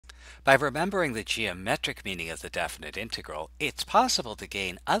By remembering the geometric meaning of the definite integral, it's possible to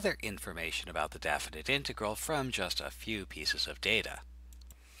gain other information about the definite integral from just a few pieces of data.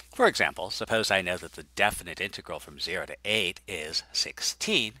 For example, suppose I know that the definite integral from 0 to 8 is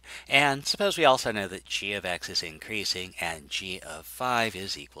 16, and suppose we also know that g of x is increasing and g of 5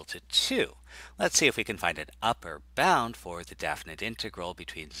 is equal to 2. Let's see if we can find an upper bound for the definite integral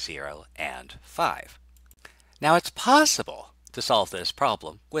between 0 and 5. Now it's possible to solve this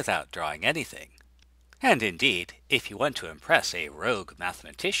problem without drawing anything. And indeed, if you want to impress a rogue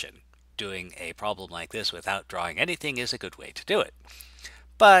mathematician, doing a problem like this without drawing anything is a good way to do it.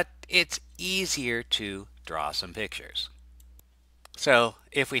 But it's easier to draw some pictures. So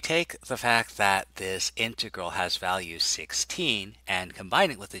if we take the fact that this integral has value 16 and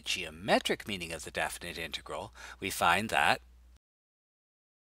combine it with the geometric meaning of the definite integral, we find that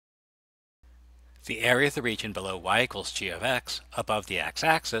the area of the region below y equals g of x above the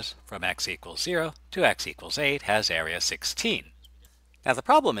x-axis from x equals 0 to x equals 8 has area 16. Now the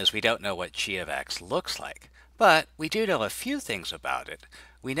problem is we don't know what g of x looks like, but we do know a few things about it.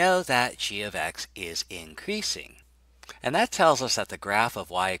 We know that g of x is increasing, and that tells us that the graph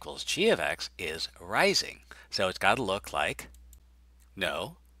of y equals g of x is rising. So it's got to look like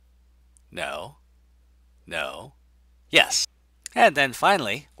no, no, no, yes. And then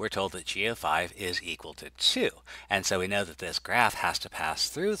finally, we're told that g of 5 is equal to 2. And so we know that this graph has to pass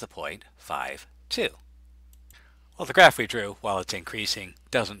through the point 5, 2. Well, the graph we drew, while it's increasing,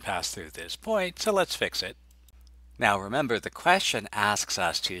 doesn't pass through this point, so let's fix it. Now remember, the question asks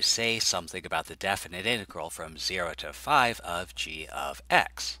us to say something about the definite integral from 0 to 5 of g of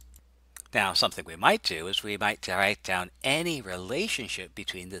x. Now, something we might do is we might write down any relationship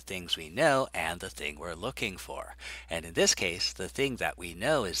between the things we know and the thing we're looking for. And in this case, the thing that we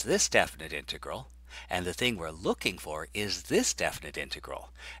know is this definite integral, and the thing we're looking for is this definite integral.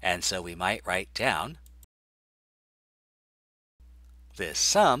 And so we might write down this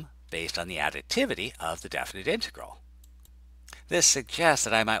sum based on the additivity of the definite integral. This suggests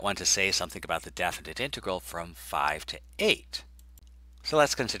that I might want to say something about the definite integral from 5 to 8. So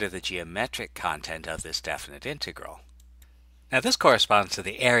let's consider the geometric content of this definite integral. Now this corresponds to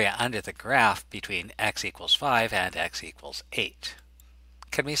the area under the graph between x equals 5 and x equals 8.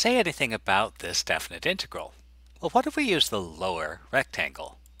 Can we say anything about this definite integral? Well, what if we use the lower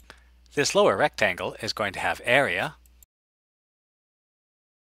rectangle? This lower rectangle is going to have area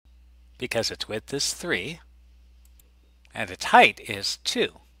because its width is 3 and its height is 2.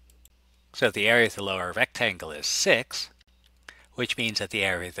 So the area of the lower rectangle is 6, which means that the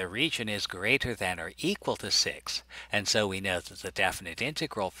area of the region is greater than or equal to 6, and so we know that the definite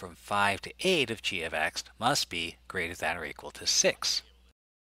integral from 5 to 8 of g of x must be greater than or equal to 6.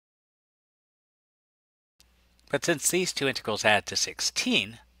 But since these two integrals add to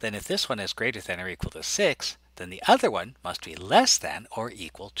 16, then if this one is greater than or equal to 6, then the other one must be less than or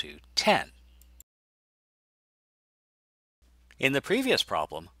equal to 10. In the previous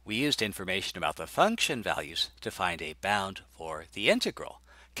problem, we used information about the function values to find a bound for the integral.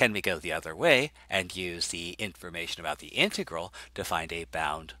 Can we go the other way and use the information about the integral to find a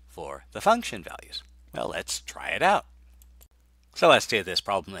bound for the function values? Well, let's try it out. So let's do this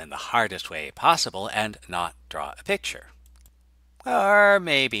problem in the hardest way possible and not draw a picture. Or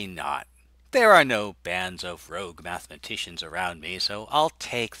maybe not. There are no bands of rogue mathematicians around me, so I'll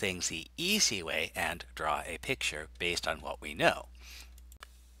take things the easy way and draw a picture based on what we know.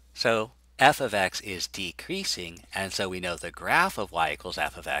 So f of x is decreasing, and so we know the graph of y equals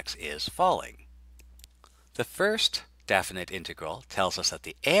f of x is falling. The first definite integral tells us that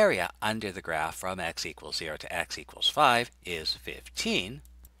the area under the graph from x equals 0 to x equals 5 is 15,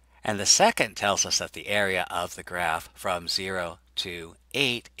 and the second tells us that the area of the graph from 0 to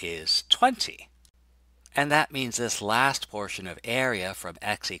 8 is 20. And that means this last portion of area from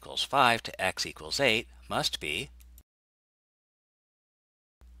x equals 5 to x equals 8 must be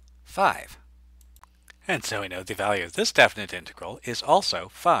 5. And so we know the value of this definite integral is also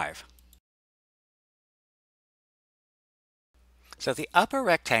 5. So the upper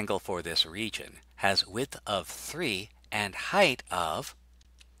rectangle for this region has width of 3 and height of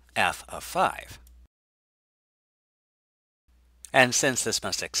f of 5. And since this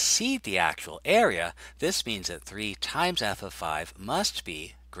must exceed the actual area, this means that 3 times f of 5 must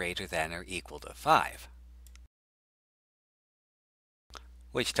be greater than or equal to 5.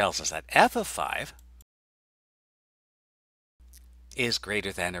 Which tells us that f of 5 is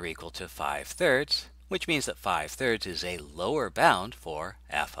greater than or equal to 5/3, which means that 5/3 is a lower bound for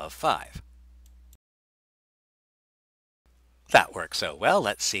f of 5. That works so well,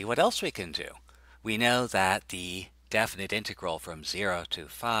 let's see what else we can do. We know that the definite integral from 0 to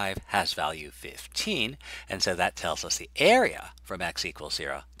 5 has value 15, and so that tells us the area from x equals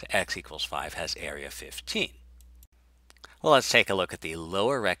 0 to x equals 5 has area 15. Well, let's take a look at the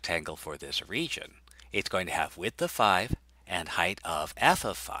lower rectangle for this region. It's going to have width of 5 and height of f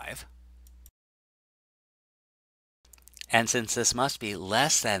of 5. And since this must be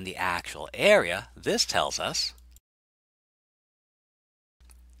less than the actual area, this tells us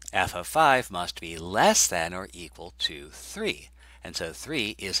f of 5 must be less than or equal to 3. And so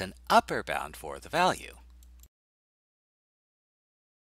 3 is an upper bound for the value.